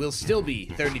that, we'll still be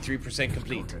 33%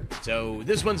 complete. So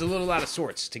this one's a little out of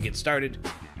sorts to get started,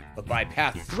 but by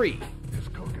Path 3,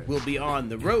 we'll be on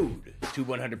the road to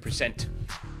 100%.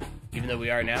 Even though we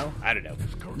are now, I don't know.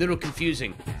 A little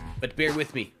confusing, but bear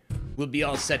with me. We'll be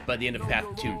all set by the end of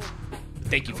Path 2.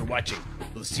 Thank you for watching.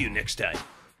 We'll see you next time.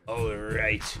 All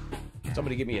right.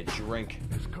 Somebody give me a drink.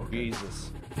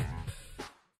 Jesus.